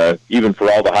think even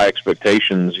for all the high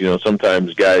expectations,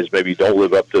 sometimes guys maybe don't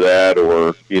live up to that,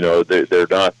 or they're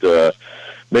not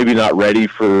maybe not ready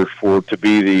for to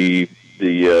be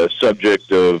the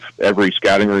subject of every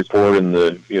scouting report in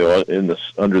the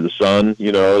under the sun,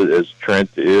 as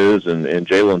Trent is and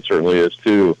Jalen certainly is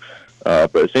too.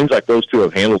 But it seems like those two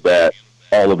have handled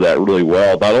all of that really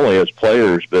well, not only as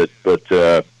players, but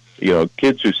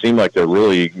kids who seem like they're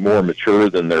really more mature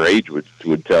than their age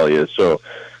would tell you. So.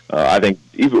 I think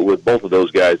even with both of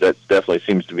those guys, that definitely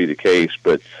seems to be the case.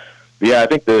 But yeah, I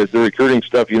think the recruiting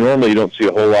stuff, you don't see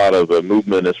a whole lot of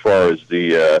movement as far as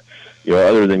the,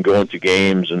 other than going to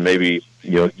games and maybe,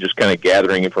 just kind of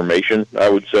gathering information, I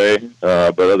would say.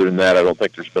 But other than that, I don't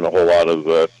think there's been a whole lot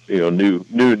of, new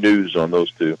news on those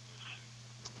two.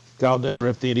 Kyle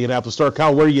Neddenriff, the Indianapolis Star.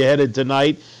 Kyle, where are you headed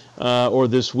tonight or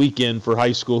this weekend for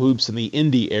high school hoops in the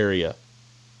Indy area?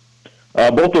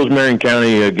 Both those Marion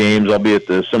County games, I'll be at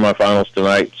the semifinals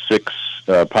tonight, 6,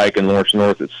 Pike and Lawrence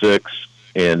North at 6,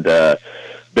 and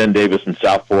Ben Davis and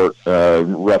Southport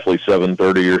roughly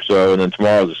 7:30 or so. And then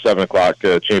tomorrow is a 7 o'clock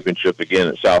championship again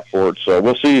at Southport. So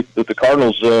we'll see if the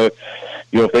Cardinals,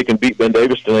 if they can beat Ben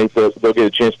Davis tonight, they'll get a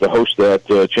chance to host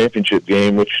that championship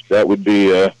game, which that would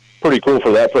be pretty cool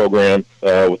for that program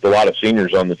with a lot of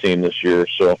seniors on the team this year.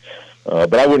 So,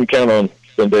 but I wouldn't count on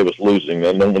Ben Davis losing.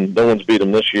 No one's beat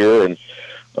him this year, and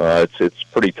it's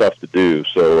pretty tough to do.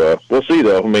 So we'll see,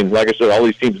 though. I mean, like I said, all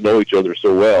these teams know each other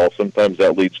so well. Sometimes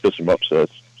that leads to some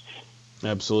upsets.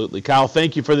 Absolutely. Kyle,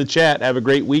 thank you for the chat. Have a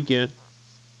great weekend.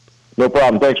 No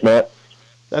problem. Thanks, Matt.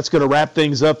 That's going to wrap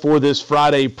things up for this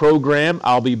Friday program.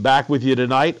 I'll be back with you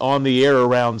tonight on the air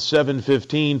around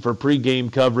 7:15 for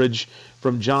pregame coverage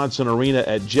from Johnson Arena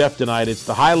at Jeff tonight. It's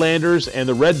the Highlanders and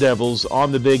the Red Devils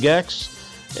on the Big X.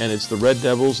 And it's the Red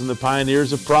Devils and the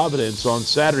Pioneers of Providence on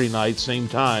Saturday night, same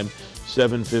time,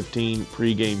 7:15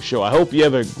 pregame show. I hope you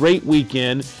have a great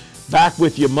weekend. Back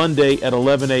with you Monday at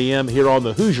 11 a.m. here on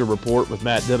the Hoosier Report with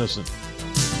Matt Dennison.